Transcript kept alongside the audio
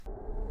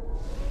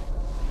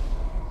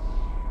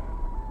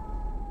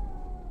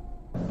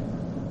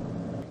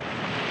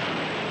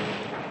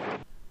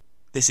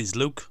This is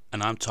Luke,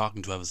 and I'm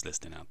talking to whoever's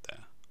listening out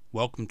there.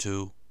 Welcome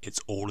to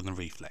It's All in the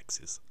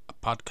Reflexes, a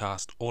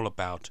podcast all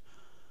about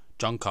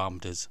John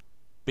Carpenter's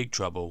Big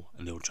Trouble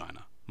in Little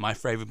China. My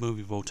favourite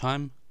movie of all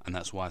time, and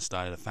that's why I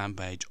started a fan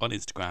page on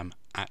Instagram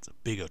at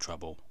Bigger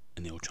Trouble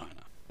in Little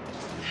China.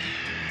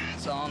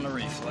 It's all in the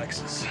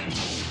reflexes.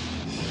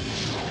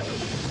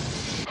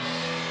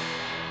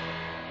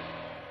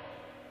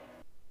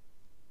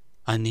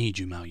 I Need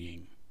You, Miao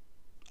Ying.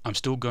 I'm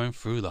still going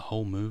through the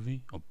whole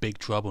movie of Big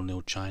Trouble in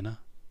Little China,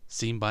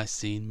 scene by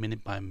scene,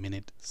 minute by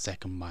minute,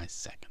 second by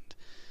second.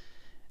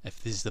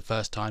 If this is the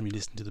first time you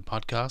listen to the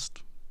podcast,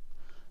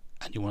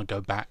 and you want to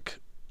go back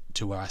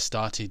to where I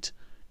started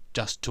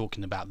just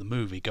talking about the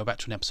movie, go back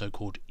to an episode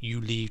called You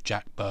Leave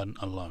Jack Burton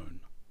Alone.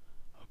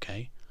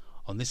 Okay?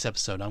 On this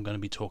episode, I'm going to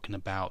be talking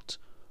about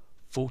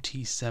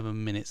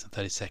 47 minutes and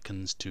 30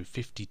 seconds to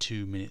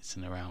 52 minutes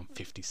and around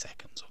 50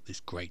 seconds of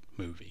this great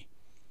movie.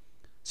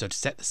 So to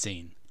set the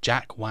scene,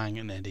 Jack, Wang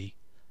and Eddie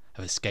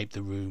have escaped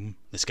the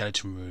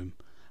skeleton room,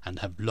 and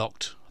have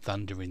locked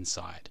Thunder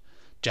inside.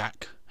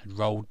 Jack had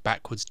rolled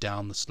backwards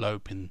down the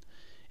slope in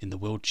the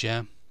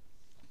wheelchair,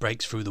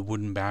 breaks through the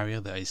wooden barrier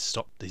that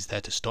is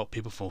there to stop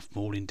people from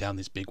falling down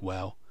this big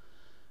well.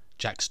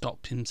 Jack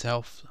stops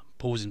himself,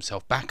 pulls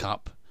himself back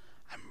up,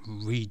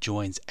 and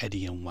rejoins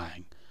Eddie and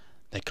Wang.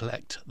 They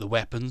collect the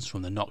weapons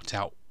from the knocked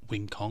out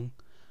Wing Kong,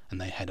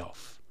 and they head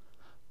off.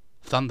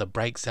 Thunder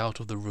breaks out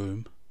of the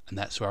room, and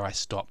that's where I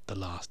stopped the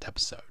last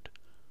episode.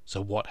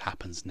 So what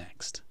happens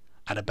next?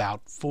 At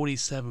about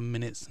 47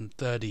 minutes and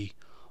 30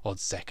 odd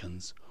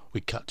seconds, we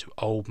cut to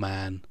old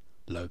man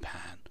Lo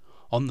Pan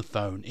on the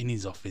phone in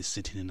his office,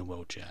 sitting in a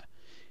wheelchair.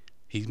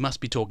 He must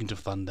be talking to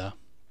Thunder,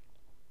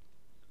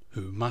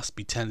 who must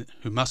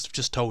have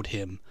just told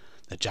him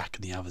that Jack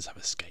and the others have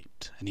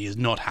escaped, and he is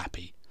not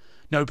happy.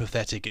 No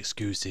pathetic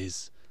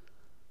excuses.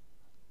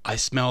 I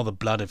smell the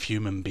blood of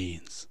human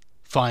beings.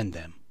 Find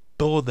them.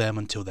 Boil them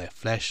until their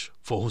flesh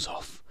falls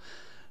off.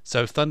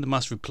 So Thunder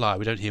must reply.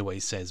 We don't hear what he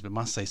says, but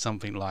must say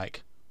something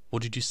like,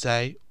 "What did you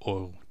say?"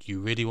 or "Do you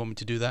really want me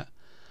to do that?"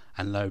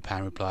 And Lo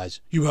Pan replies,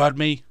 "You heard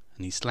me,"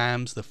 and he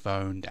slams the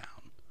phone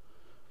down.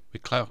 We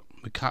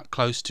cut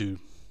close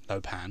to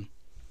Lo Pan,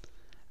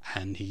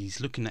 and he's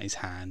looking at his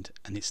hand,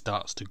 and it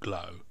starts to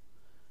glow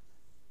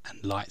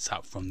and lights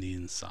up from the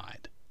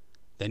inside.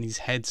 Then his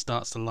head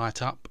starts to light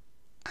up,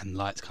 and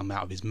lights come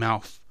out of his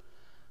mouth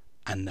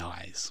and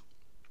eyes.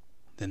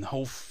 Then the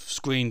whole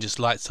screen just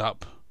lights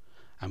up,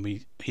 and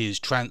he is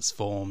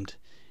transformed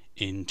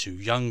into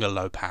younger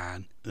Lo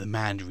Pan, the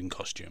Mandarin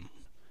costume.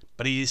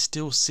 But he is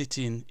still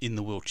sitting in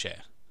the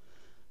wheelchair.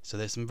 So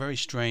there's some very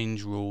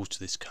strange rules to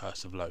this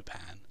curse of Lo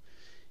Pan.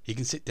 He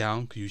can sit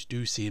down, because you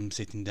do see him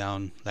sitting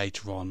down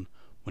later on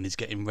when he's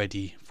getting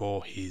ready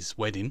for his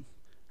wedding,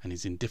 and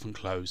he's in different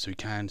clothes, so he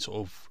can sort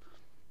of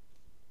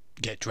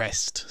get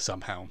dressed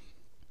somehow.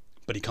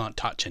 But he can't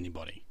touch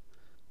anybody.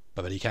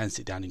 But he can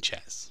sit down in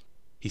chairs.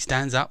 He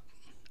stands up,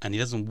 and he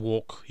doesn't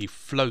walk, he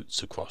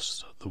floats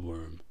across the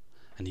room,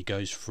 and he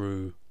goes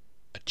through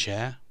a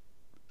chair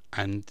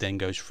and then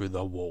goes through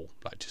the wall,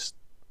 like just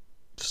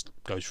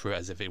goes through it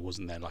as if it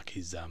wasn't there, like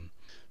he's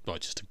like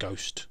just a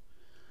ghost.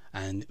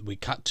 And we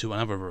cut to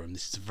another room.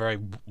 This is a very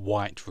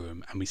white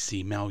room, and we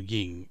see Miao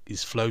Ying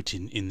is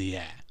floating in the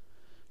air.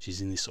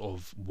 She's in this sort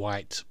of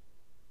white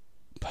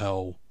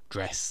pearl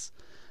dress,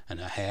 and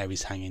her hair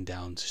is hanging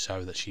down to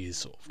show that she is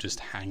sort of just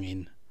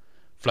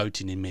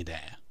floating in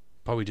midair.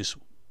 Probably just,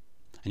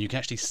 and you can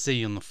actually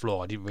see on the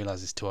floor, I didn't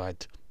realise this till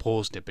I'd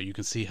paused it, but you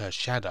can see her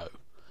shadow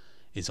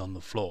is on the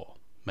floor,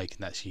 making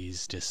that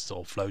she's just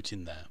sort of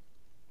floating there.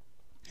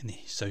 And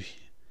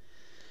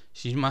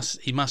he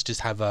must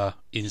just have her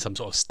in some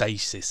sort of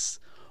stasis,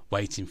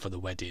 waiting for the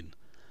wedding.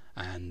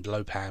 And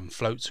Lo Pan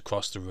floats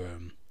across the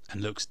room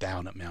and looks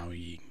down at Miao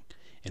Ying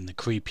in the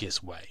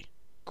creepiest way.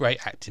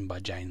 Great acting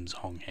by James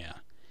Hong here.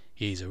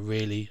 He's a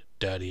really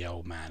dirty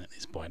old man at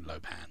this point,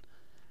 Lo Pan.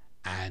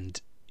 And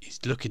he's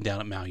looking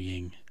down at Miao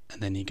Ying, and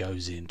then he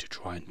goes in to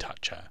try and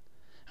touch her.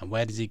 And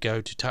where does he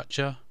go to touch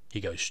her? He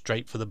goes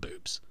straight for the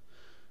boobs.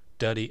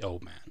 Dirty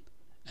old man.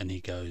 And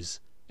he goes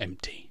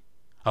empty.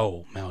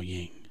 "Oh, Miao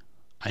Ying.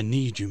 I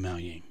need you, Miao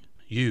Ying.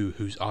 You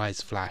whose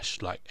eyes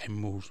flash like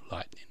emerald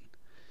lightning."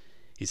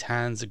 His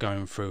hands are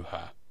going through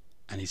her,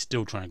 and he's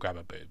still trying to grab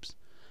her boobs.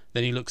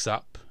 Then he looks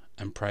up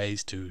and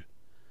prays to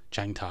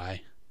Chang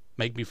Tai,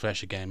 "Make me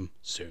flesh again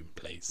soon,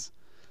 please."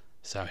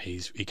 So he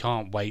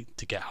can't wait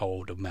to get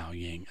hold of Miao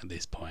Ying at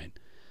this point,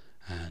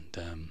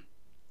 and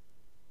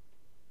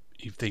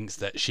he thinks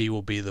that she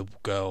will be the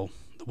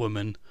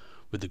woman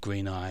with the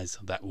green eyes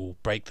that will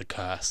break the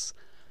curse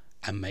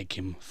and make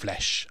him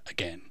flesh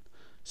again,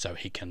 so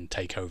he can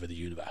take over the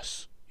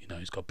universe. You know,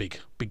 he's got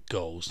big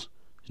goals.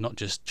 It's not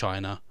just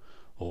China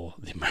or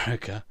the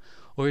America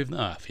or even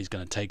Earth. He's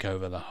going to take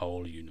over the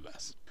whole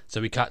universe. So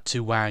we cut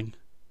to Wang,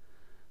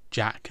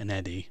 Jack, and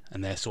Eddie,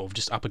 and they're sort of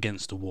just up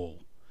against the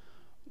wall.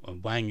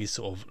 And Wang is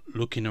sort of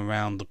looking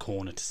around the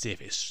corner to see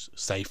if it's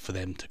safe for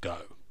them to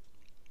go.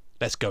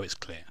 Let's go, it's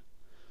clear.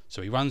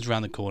 So he runs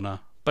around the corner,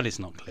 but it's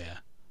not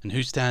clear. And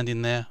who's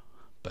standing there?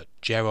 but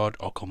Gerard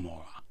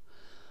Okamura,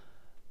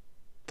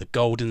 the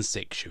Golden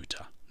Six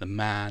Shooter, the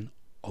man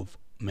of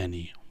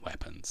many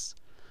weapons.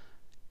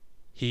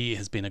 He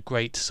has been a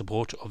great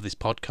supporter of this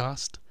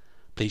podcast.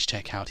 Please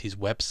check out his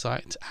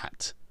website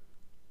at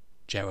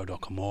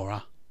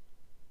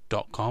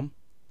gerardokamura.com.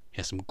 He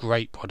has some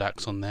great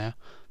products on there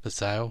for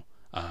sale.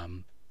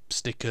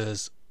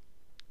 Stickers,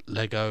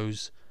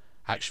 Legos,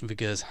 action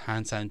figures,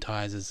 hand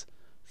sanitizers,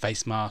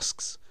 face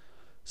masks,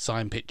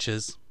 signed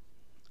pictures,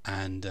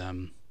 and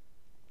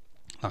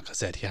like I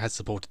said, he has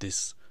supported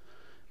this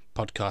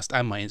podcast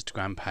and my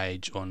Instagram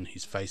page on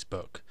his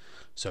Facebook,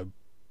 so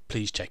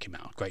please check him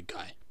out. Great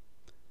guy.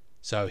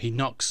 So he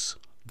knocks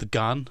the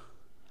gun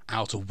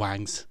out of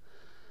Wang's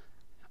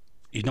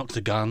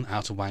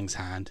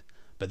hand,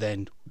 but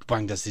then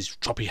Wang does his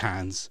choppy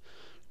hands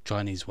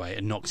Chinese way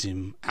and knocks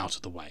him out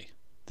of the way.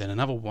 Then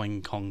another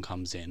Wing Kong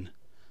comes in,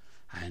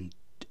 and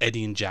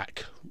Eddie and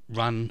Jack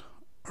run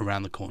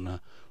around the corner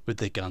with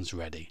their guns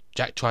ready.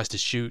 Jack tries to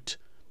shoot,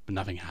 but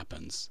nothing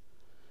happens.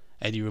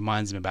 Eddie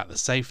reminds him about the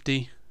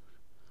safety.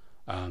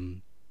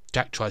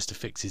 Jack tries to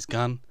fix his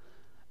gun.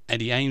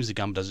 Eddie aims the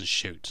gun but doesn't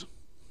shoot.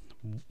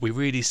 We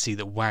really see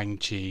that Wang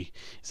Chi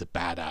is a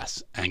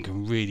badass and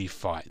can really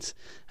fight.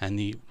 And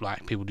he,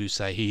 like people do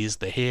say, he is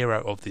the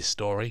hero of this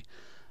story.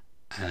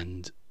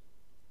 And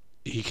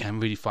he can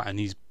really fight. And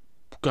he's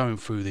going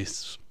through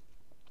this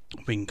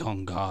Wing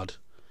Kong guard.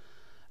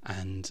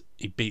 And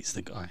he beats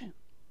the guy.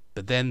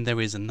 But then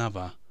there is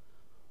another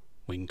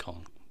Wing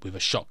Kong with a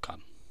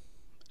shotgun.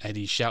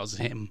 Eddie shouts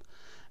at him,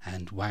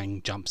 and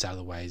Wang jumps out of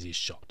the way as he's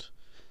shot.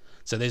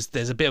 So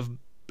there's a bit of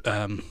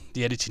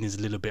the editing is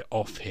a little bit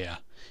off here.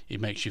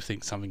 It makes you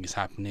think something is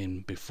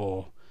happening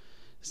before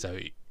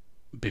it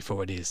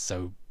is.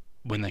 So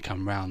when they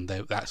come round,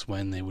 that's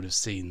when they would have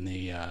seen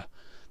the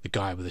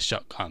guy with the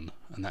shotgun,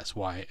 and that's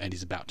why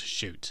Eddie's about to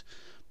shoot.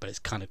 But it's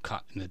kind of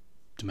cut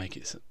to make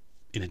it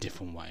in a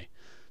different way.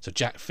 So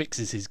Jack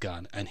fixes his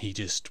gun, and he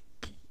just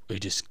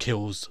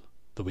kills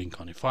the Wing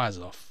Kong. He fires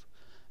it off,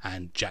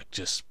 and Jack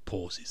just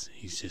pauses.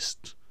 He's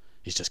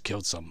just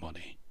killed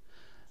somebody.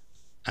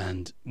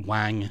 And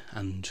Wang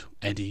and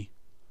Eddie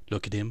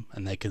look at him,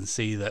 and they can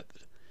see that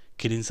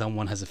killing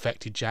someone has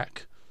affected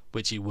Jack,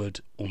 which it would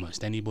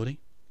almost anybody.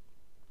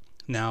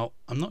 Now,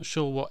 I'm not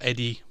sure what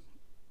Eddie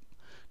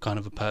kind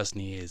of a person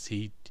he is.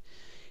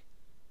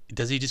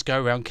 Does he just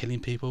go around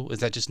killing people? Is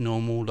that just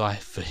normal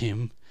life for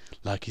him?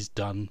 Like he's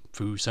done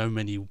through so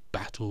many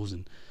battles,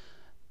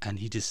 and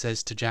he just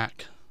says to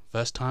Jack,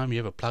 first time you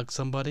ever plugged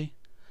somebody?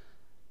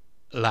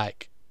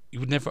 Like, you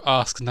would never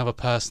ask another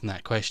person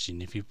that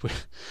question. If you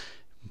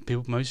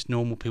most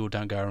normal people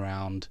don't go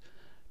around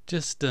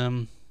just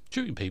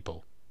shooting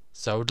people.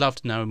 So I would love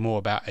to know more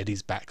about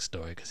Eddie's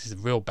backstory, because he's a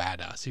real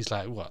badass. He's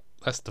like, what?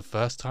 That's the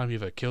first time you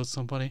ever killed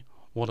somebody?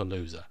 What a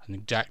loser.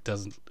 And Jack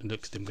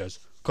looks at him and goes,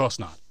 of course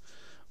not.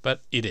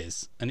 But it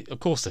is. And of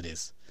course it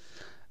is.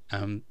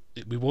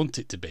 We want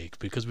it to be,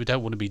 because we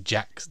don't want to be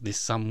Jack, this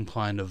some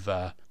kind of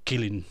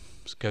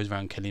goes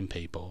around killing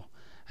people.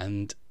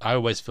 And I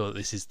always feel that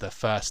this is the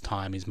first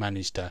time he's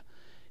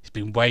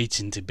been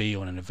waiting to be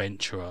on an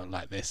adventure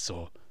like this,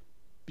 or,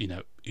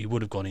 he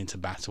would have gone into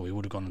battle, he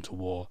would have gone into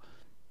war,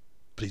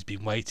 but he's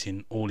been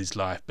waiting all his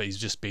life, but he's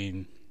just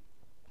been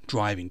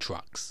driving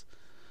trucks.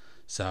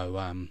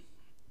 So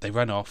they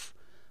run off.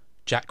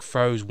 Jack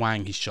throws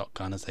Wang his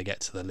shotgun as they get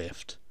to the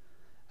lift.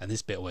 And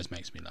this bit always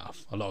makes me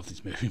laugh. A lot of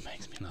this movie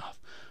makes me laugh.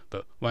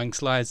 But Wang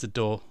slides the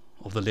door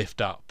of the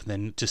lift up, and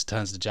then just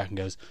turns to Jack and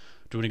goes,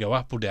 do you want to go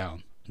up or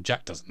down? And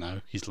Jack doesn't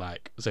know. He's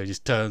like, so he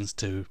just turns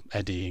to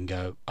Eddie and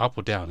go, up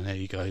or down? And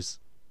Eddie goes,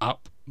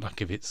 up.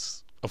 Like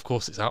of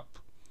course it's up.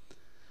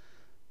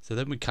 So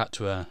then we cut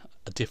to a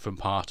different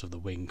part of the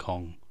Wing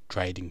Kong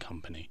trading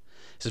company.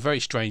 It's a very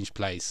strange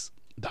place.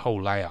 The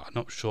whole layout, I'm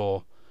not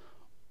sure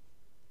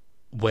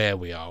where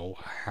we are or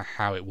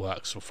how it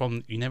works.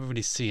 You never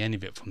really see any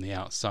of it from the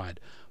outside,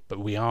 but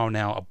we are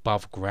now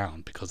above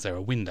ground because there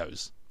are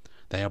windows.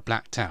 They are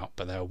blacked out,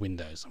 but there are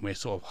windows, and we're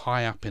sort of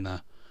high up in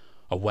a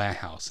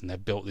warehouse, and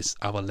they've built this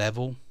other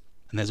level,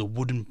 and there's a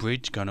wooden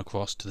bridge going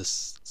across to the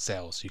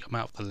cells. So you come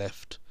out of the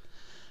left,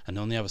 and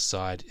on the other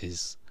side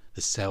is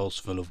the cells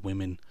full of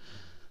women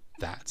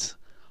that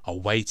are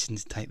waiting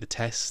to take the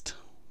test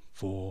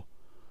for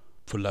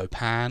Lo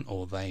Pan,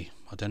 or I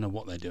don't know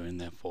what they're doing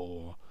there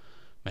for.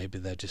 Maybe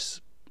they're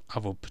just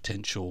other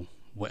potential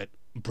wet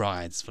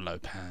brides for Lo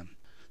Pan.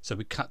 So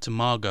we cut to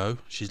Margot.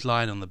 She's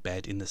lying on the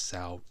bed in the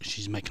cell.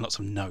 She's making lots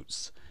of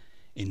notes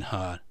in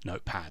her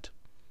notepad.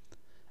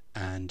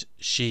 And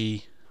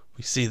we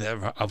see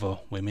there are other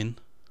women,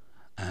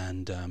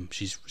 and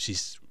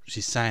she's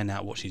saying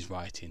out what she's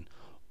writing.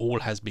 All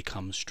has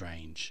become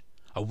strange.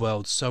 A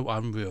world so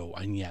unreal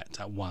and yet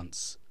at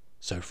once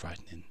so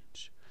frightening.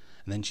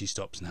 And then she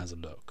stops and has a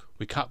look.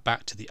 We cut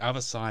back to the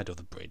other side of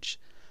the bridge,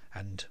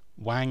 and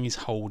Wang is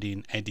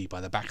holding Eddie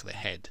by the back of the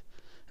head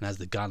and has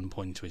the gun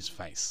pointing to his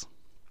face.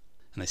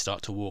 And they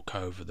start to walk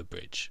over the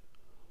bridge.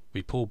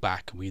 We pull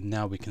back,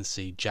 and we can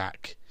see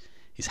Jack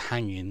is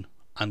hanging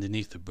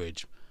underneath the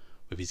bridge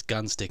with his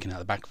gun sticking out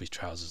the back of his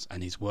trousers,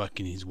 and he's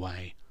working his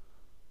way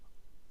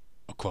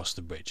across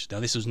the bridge. Now,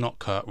 this was not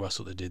Kurt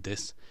Russell that did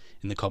this.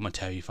 In the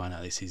commentary, you find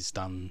out this is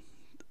done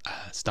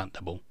stunt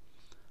double.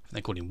 I think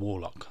they call him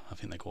Warlock. I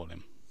think they call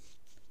him.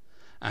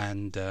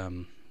 And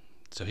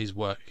so he's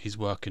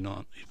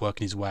working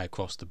his way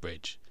across the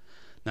bridge.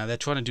 Now they're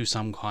trying to do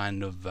some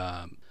kind of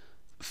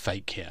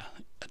fake here.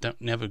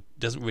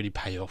 Doesn't really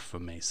pay off for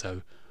me.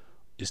 So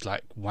it's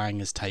like Wang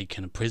has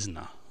taken a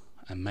prisoner,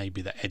 and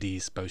maybe that Eddie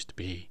is supposed to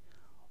be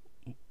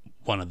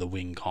one of the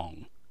Wing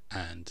Kong,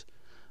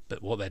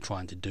 but what they're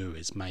trying to do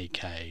is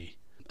make a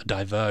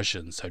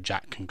diversion so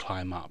Jack can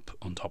climb up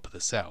on top of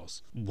the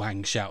cells.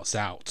 Wang shouts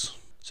out.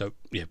 So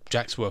yeah,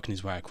 Jack's working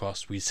his way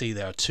across. We see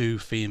there are 2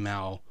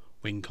 female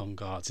Wing Kong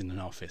guards in an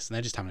office, and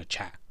they're just having a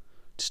chat,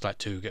 just like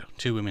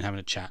two women having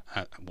a chat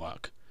at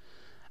work.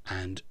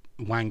 And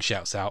Wang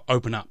shouts out,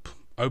 open up,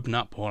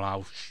 or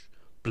I'll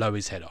blow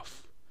his head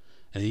off."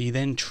 And he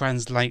then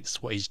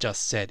translates what he's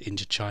just said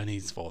into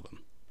Chinese for them,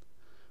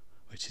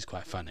 which is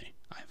quite funny,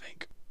 I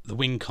think. The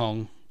Wing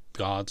Kong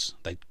guards,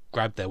 they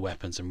grab their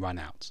weapons and run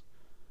out,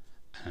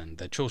 and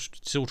they're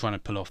still trying to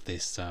pull off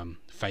this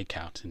fake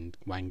out, and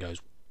Wang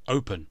goes,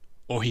 "Open,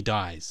 or he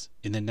dies,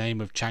 in the name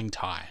of Chang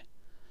Tai,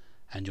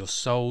 and your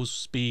souls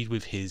speed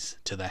with his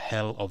to the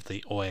hell of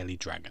the oily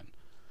dragon."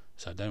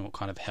 So I don't know what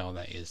kind of hell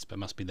that is, but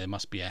there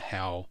must be a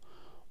hell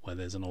where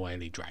there's an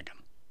oily dragon,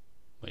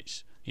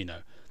 which,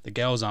 the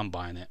girls aren't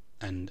buying it,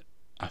 and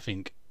I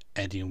think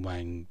Eddie and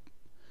Wang,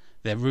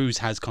 their ruse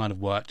has kind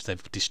of worked.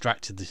 They've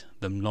distracted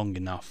them long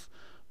enough,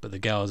 but the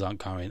girls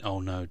aren't going, "Oh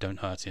no, don't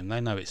hurt him." They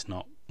know it's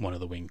not one of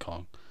the Wing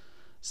Kong.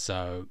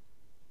 So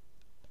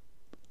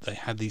they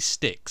had these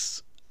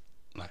sticks,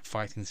 like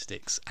fighting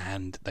sticks,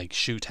 and they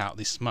shoot out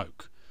this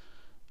smoke,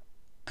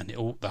 and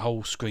the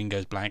whole screen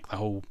goes blank, the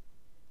whole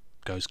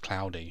goes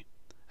cloudy,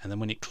 and then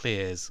when it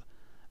clears,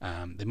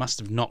 they must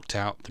have knocked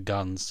out the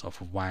guns off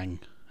of Wang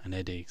and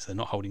Eddie, so they're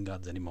not holding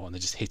guns anymore, and they're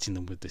just hitting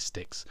them with the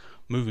sticks,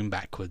 moving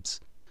backwards,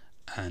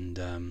 and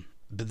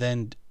but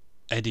then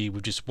Eddie,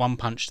 with just one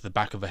punch to the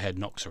back of her head,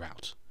 knocks her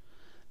out.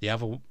 The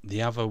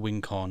other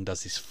Wing Kong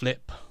does this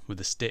flip with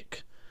the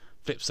stick,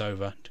 flips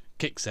over,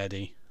 kicks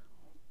Eddie.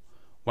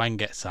 Wang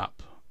gets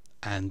up,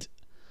 and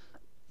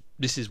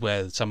this is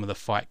where some of the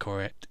fight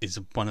correct is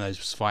one of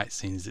those fight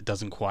scenes that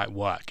doesn't quite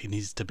work. It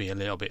needs to be a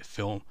little bit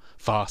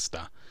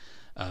faster,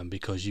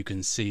 because you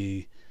can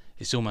see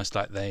it's almost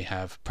like they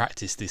have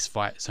practiced this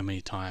fight so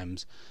many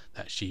times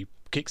that she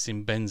kicks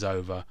him, bends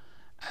over,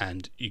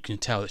 and you can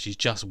tell that she's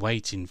just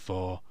waiting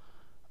for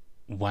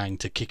Wang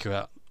to kick her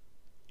out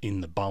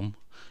in the bum,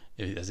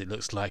 as it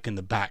looks like, in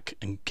the back,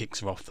 and kicks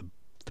her off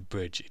the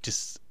bridge.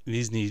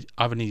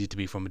 Either needed to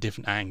be from a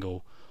different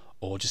angle,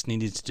 or just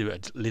needed to do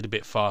it a little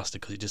bit faster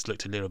because it just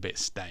looked a little bit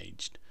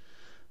staged.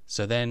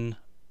 So then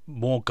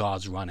more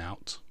guards run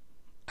out,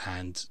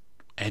 and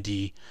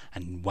Eddie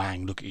and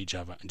Wang look at each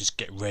other and just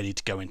get ready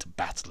to go into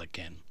battle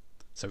again.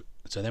 So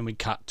then we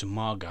cut to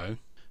Margot,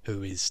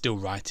 who is still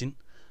writing,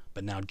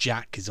 but now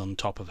Jack is on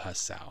top of her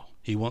cell.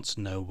 He wants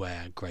to know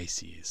where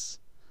Gracie is,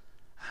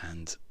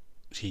 and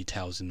she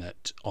tells him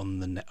that on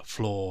the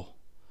floor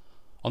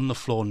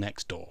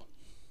next door,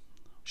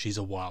 she's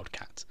a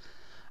wildcat.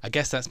 I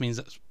guess that means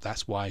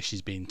that's why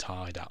she's being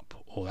tied up,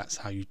 or that's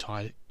how you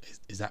tie.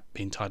 Is that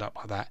being tied up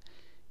like that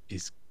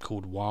is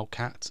called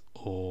wildcat,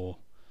 or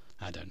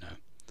I don't know.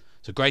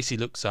 So Gracie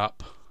looks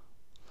up.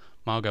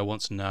 Margot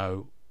wants to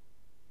know,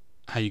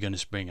 how are you going to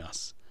spring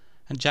us?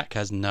 And Jack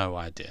has no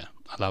idea.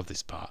 I love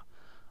this part.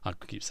 I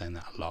keep saying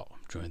that a lot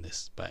during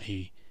this, but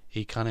he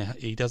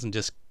doesn't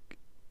just.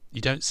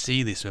 You don't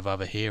see this with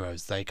other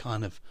heroes. They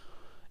kind of,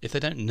 if they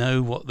don't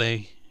know what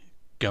they're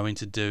going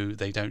to do,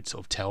 they don't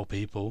sort of tell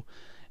people.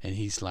 And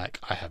he's like,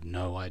 I have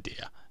no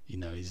idea.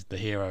 He's the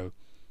hero.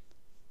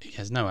 He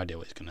has no idea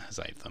what's going to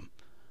save them.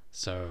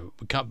 So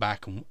we cut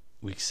back and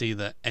we see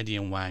that Eddie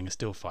and Wang are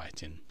still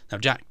fighting. Now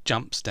Jack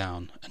jumps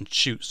down and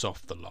shoots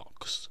off the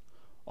locks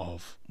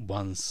of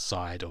one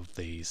side of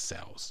these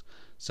cells.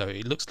 So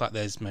it looks like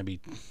there's maybe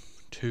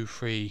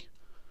 3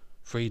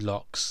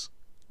 locks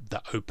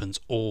that opens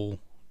all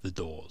the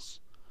doors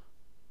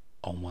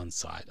on one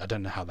side. I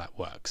don't know how that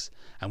works.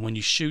 And when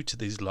you shoot at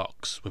these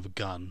locks with a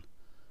gun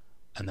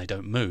and they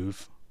don't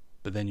move,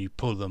 but then you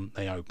pull them,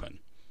 they open.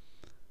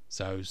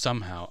 So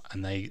somehow,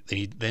 and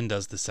he then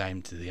does the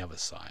same to the other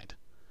side.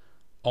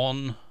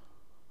 On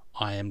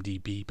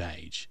IMDb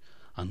page,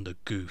 under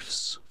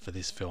goofs for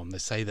this film, they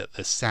say that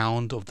the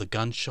sound of the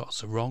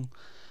gunshots are wrong,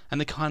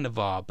 and they kind of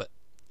are, but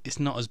it's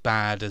not as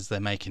bad as they're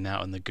making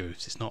out in the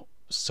goofs. It's not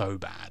so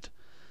bad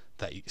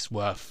that it's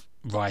worth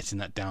writing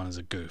that down as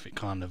a goof. It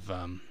kind of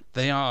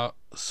they are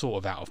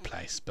sort of out of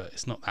place, but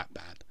it's not that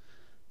bad.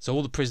 So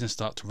all the prisoners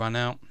start to run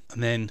out,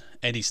 and then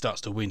Eddie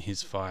starts to win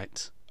his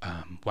fight.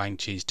 Wang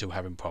Chi's still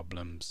having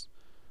problems.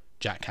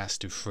 Jack has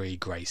to free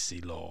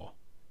Gracie Law.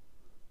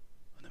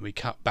 And then we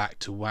cut back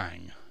to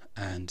Wang,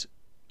 and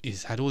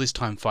he's had all this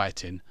time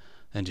fighting,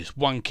 and just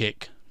one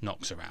kick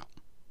knocks her out.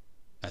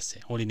 That's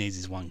it. All he needs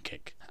is one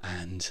kick.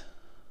 And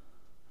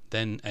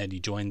then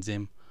Eddie joins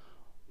him.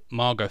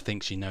 Margot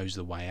thinks she knows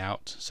the way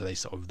out, so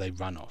they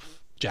run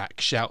off.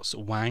 Jack shouts at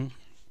Wang.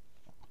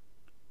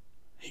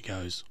 He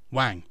goes,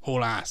 "Wang,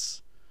 haul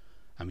ass!"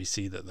 And we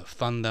see that the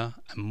Thunder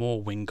and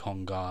more Wing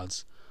Kong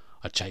guards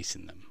are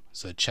chasing them.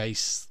 So they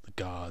chase the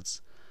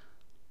guards,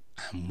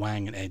 and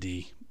Wang and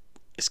Eddie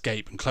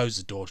escape and close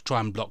the door to try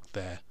and block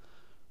their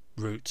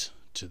route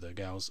to the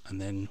girls,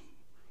 and then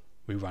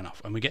we run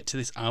off and we get to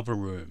this other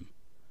room.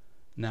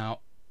 Now,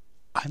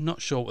 I'm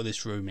not sure what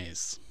this room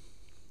is.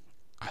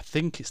 I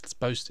think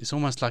it's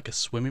almost like a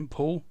swimming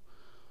pool,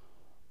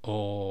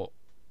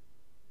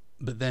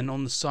 but then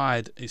on the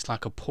side it's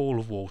like a pool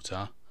of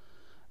water,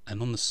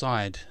 and on the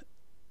side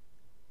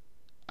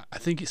I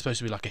think it's supposed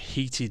to be like a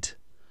heated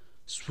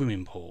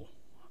swimming pool.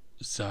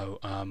 So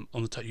on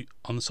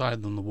the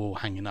side on the wall,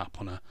 hanging up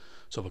on a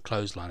sort of a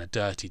clothesline, are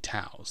dirty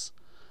towels.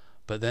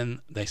 But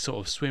then they sort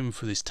of swim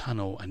through this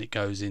tunnel and it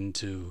goes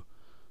into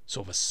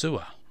sort of a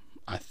sewer,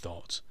 I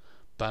thought.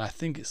 But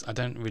I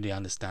don't really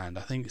understand.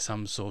 I think it's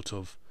some sort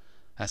of,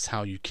 that's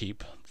how you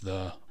keep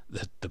the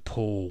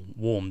pool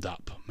warmed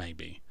up,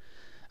 maybe.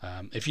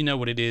 If you know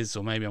what it is,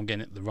 or maybe I'm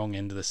getting it the wrong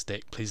end of the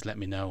stick, please let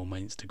me know on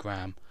my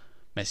Instagram.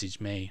 Message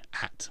me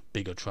at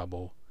Bigger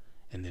Trouble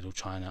in Little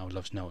China. I would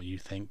love to know what you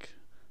think.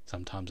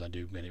 Sometimes I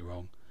do get it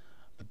wrong.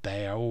 But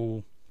they are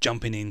all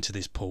jumping into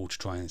this pool to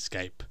try and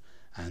escape,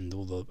 and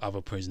all the other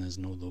prisoners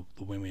and all the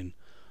women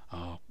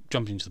are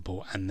jumping into the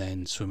pool and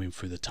then swimming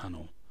through the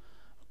tunnel.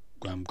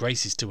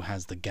 Gracie still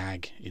has the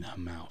gag in her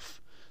mouth,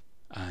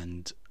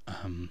 and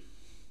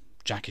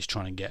Jack is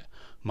trying to get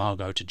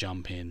Margot to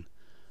jump in,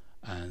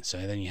 and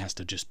so then he has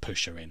to just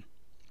push her in.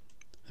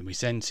 And we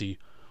then see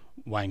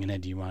Wang and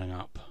Eddie running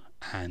up,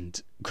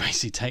 and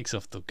Gracie takes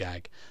off the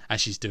gag.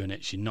 As she's doing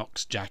it, she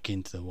knocks Jack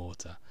into the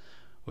water,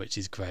 which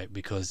is great,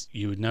 because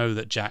you would know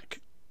that Jack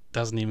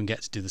doesn't even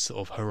get to do the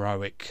sort of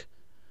heroic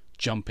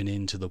jumping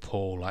into the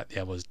pool like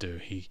the others do.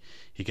 He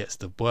gets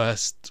the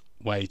worst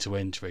way to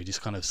enter. He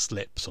just kind of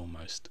slips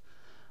almost,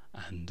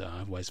 and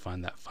I always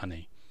find that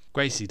funny.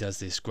 Gracie does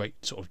this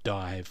great sort of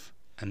dive,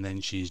 and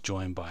then she's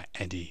joined by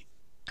Eddie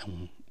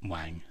and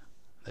Wang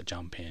that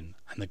jump in,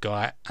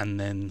 and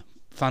then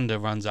Thunder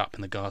runs up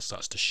and the guard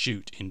starts to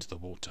shoot into the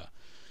water.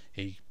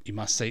 He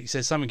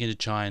says something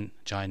into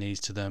Chinese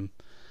to them,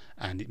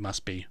 and it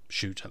must be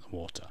shoot at the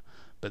water.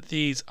 But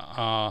these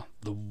are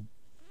the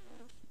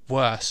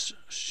worst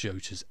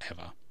shooters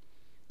ever.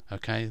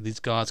 Okay, these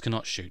guards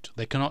cannot shoot.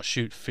 They cannot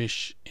shoot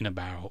fish in a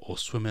barrel or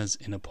swimmers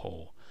in a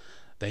pool.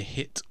 They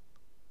hit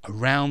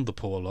around the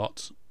pool a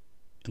lot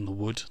in the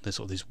wood. There's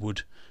sort of this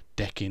wood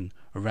decking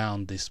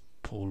around this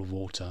pool of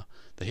water.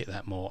 They hit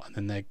that more, and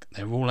then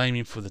they're all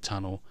aiming for the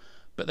tunnel,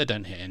 but they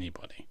don't hit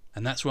anybody.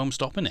 And that's where I'm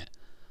stopping it.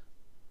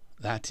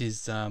 That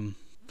is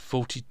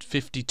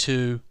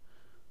 52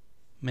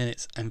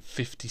 minutes and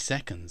 50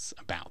 seconds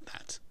about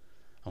that.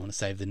 I want to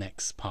save the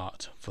next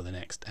part for the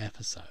next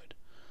episode.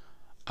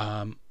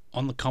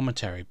 On the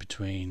commentary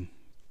between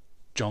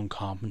John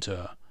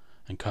Carpenter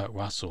and Kurt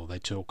Russell, they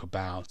talk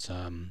about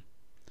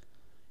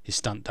his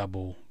stunt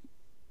double.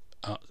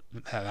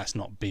 That's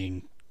not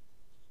being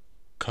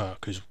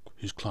Kirk,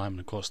 who's climbing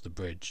across the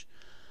bridge,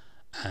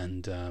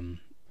 and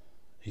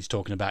he's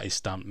talking about his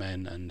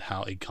stuntmen and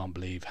how he can't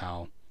believe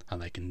how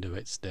they can do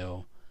it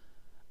still.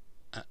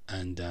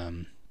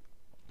 And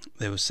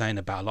they were saying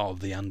about a lot of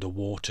the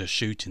underwater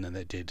shooting that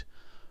they did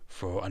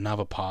for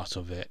another part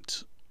of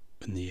it,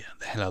 in the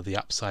Hell of the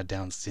Upside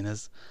Down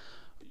Sinners.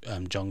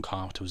 John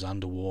Carpenter was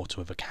underwater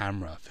with a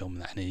camera filming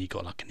that, and he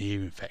got like an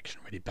ear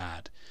infection really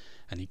bad,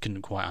 and he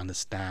couldn't quite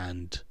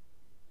understand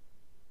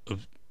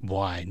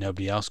why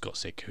nobody else got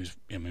sick. He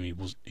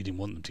didn't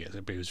want them to get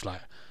sick, but he was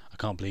like, I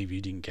can't believe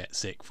you didn't get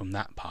sick from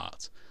that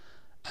part.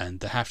 And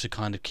they have to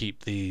kind of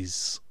keep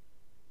these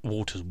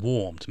waters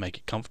warm to make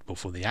it comfortable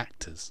for the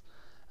actors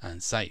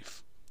and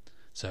safe.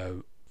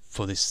 So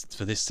for this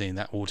scene,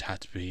 that water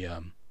had to be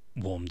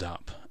warmed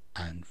up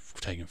and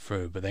taken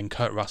through. But then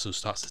Kurt Russell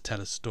starts to tell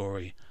a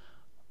story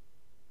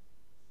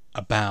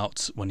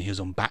about when he was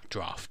on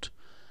Backdraft,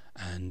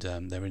 and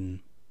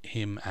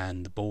him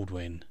and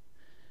Baldwin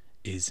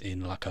is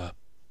in like a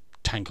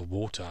tank of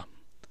water.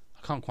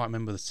 I can't quite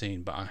remember the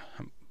scene,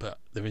 but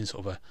they're in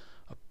sort of a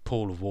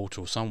pool of water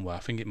or somewhere. I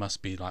think it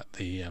must be like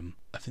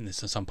I think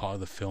there's some part of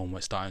the film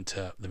where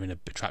they're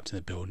trapped in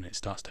a building. It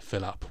starts to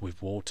fill up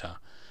with water,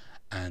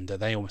 and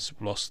they almost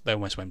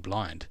went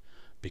blind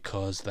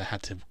because they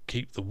had to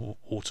keep the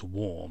water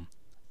warm,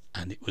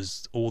 and it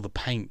was all the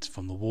paint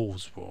from the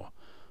walls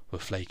were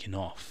flaking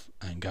off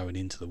and going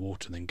into the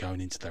water and then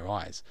going into their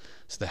eyes.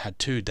 So they had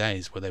 2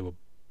 days where they were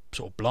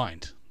sort of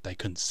blind. They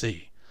couldn't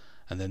see,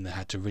 and then they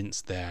had to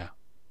rinse a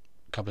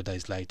couple of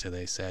days later,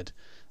 they said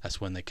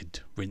that's when they could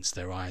rinse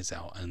their eyes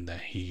out, and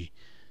that he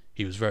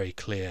was very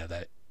clear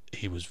that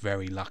he was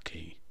very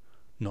lucky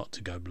not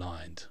to go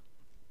blind.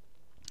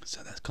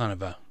 So that's kind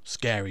of a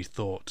scary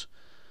thought.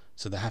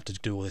 So they have to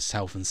do all this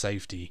health and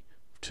safety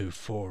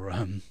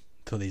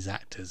for these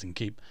actors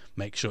and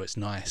make sure it's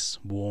nice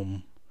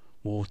warm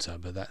water,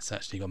 but that's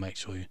actually got to make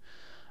sure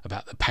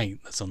about the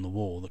paint that's on the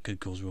wall that could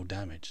cause real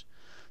damage.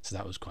 So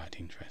that was quite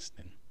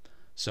interesting.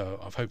 So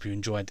I hope you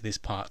enjoyed this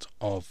part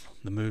of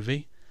the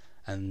movie,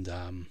 and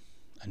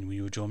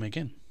you will join me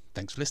again.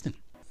 Thanks for listening.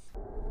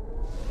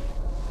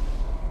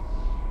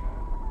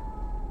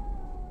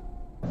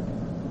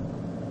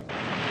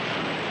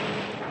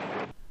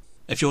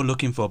 If you're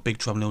looking for Big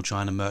Trouble in Little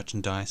China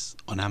merchandise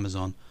on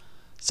Amazon,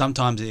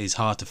 sometimes it is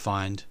hard to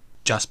find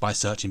just by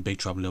searching Big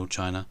Trouble in Little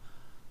China.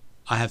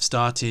 I have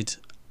started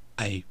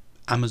a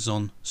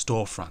Amazon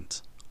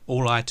storefront.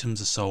 All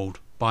items are sold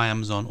by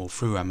Amazon or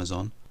through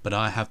Amazon, but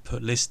I have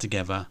put lists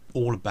together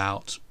all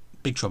about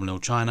Big Trouble in Little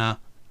China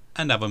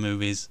and other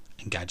movies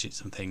and gadgets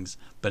and things.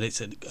 But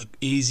it's an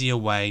easier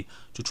way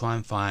to try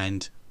and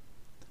find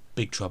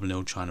Big Trouble in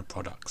Little China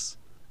products.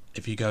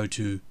 If you go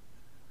to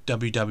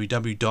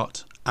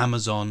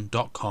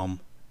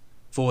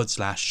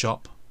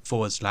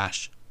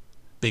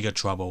www.amazon.com/shop/Bigger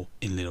Trouble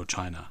in Little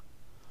China,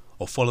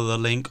 or follow the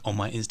link on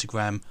my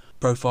Instagram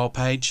profile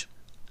page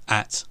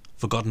at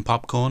Forgotten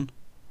Popcorn,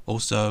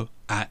 also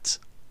at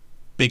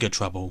Bigger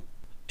Trouble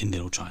in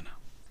Little China.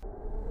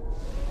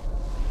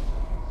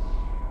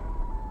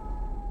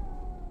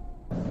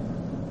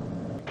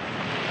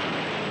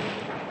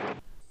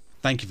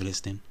 Thank you for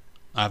listening.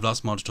 I have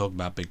lots more to talk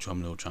about Big Trouble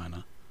in Little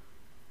China.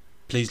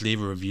 Please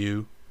leave a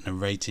review and a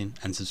rating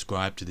and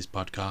subscribe to this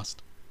podcast.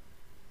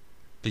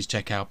 Please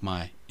check out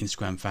my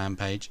Instagram fan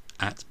page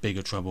at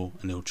Bigger Trouble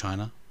in Little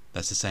China.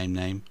 That's the same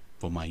name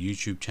for my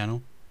YouTube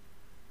channel.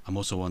 I'm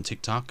also on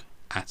TikTok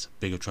at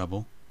Bigger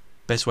Trouble.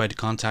 Best way to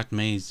contact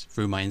me is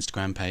through my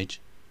Instagram page.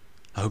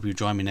 I hope you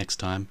join me next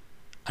time,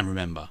 and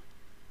remember,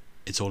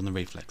 it's all in the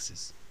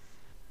reflexes.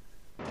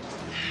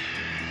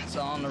 It's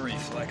all in the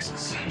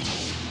reflexes.